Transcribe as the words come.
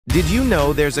Did you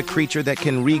know there's a creature that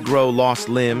can regrow lost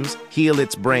limbs, heal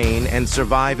its brain, and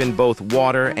survive in both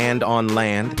water and on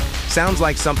land? Sounds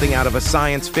like something out of a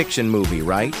science fiction movie,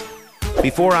 right?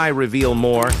 Before I reveal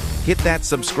more, hit that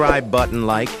subscribe button,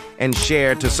 and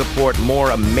share to support more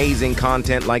amazing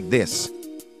content like this.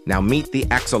 Now meet the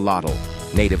axolotl,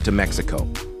 native to Mexico.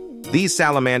 These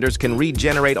salamanders can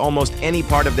regenerate almost any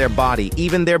part of their body,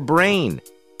 even their brain.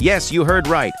 Yes, you heard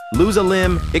right. Lose a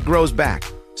limb, it grows back.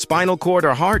 Spinal cord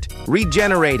or heart,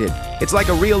 regenerated. It's like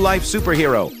a real-life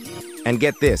superhero. And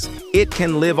get this, it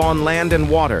can live on land and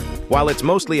water. While it's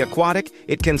mostly aquatic,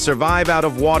 it can survive out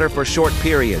of water for short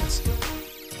periods.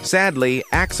 Sadly,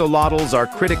 axolotls are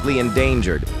critically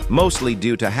endangered, mostly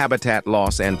due to habitat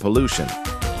loss and pollution.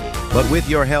 But with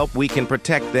your help, we can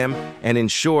protect them and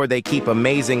ensure they keep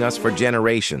amazing us for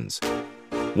generations.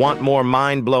 Want more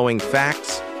mind-blowing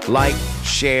facts? Like,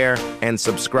 share, and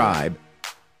subscribe.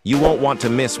 You won't want to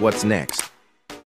miss what's next.